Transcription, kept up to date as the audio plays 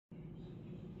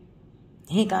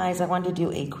Hey guys, I wanted to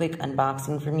do a quick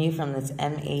unboxing from you from this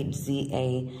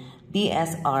MHZA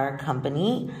BSR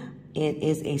company. It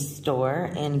is a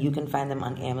store and you can find them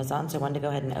on Amazon. So I wanted to go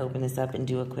ahead and open this up and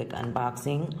do a quick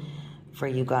unboxing for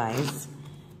you guys.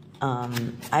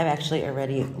 I've actually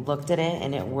already looked at it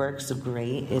and it works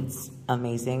great. It's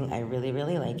amazing. I really,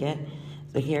 really like it.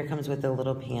 So here it comes with a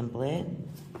little pamphlet.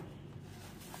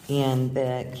 And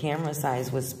the camera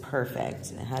size was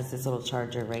perfect. It has this little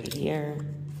charger right here.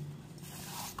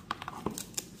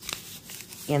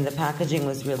 And the packaging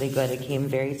was really good. It came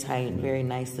very tight, very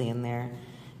nicely in there.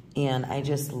 And I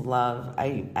just love,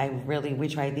 we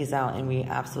tried these out and we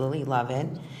absolutely love it.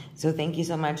 So thank you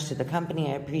so much to the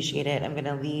company. I appreciate it. I'm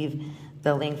gonna leave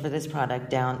the link for this product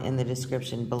down in the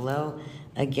description below.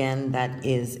 Again, that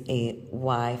is a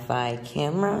Wi-Fi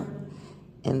camera.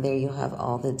 And there you have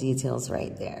all the details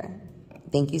right there.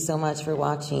 Thank you so much for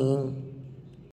watching.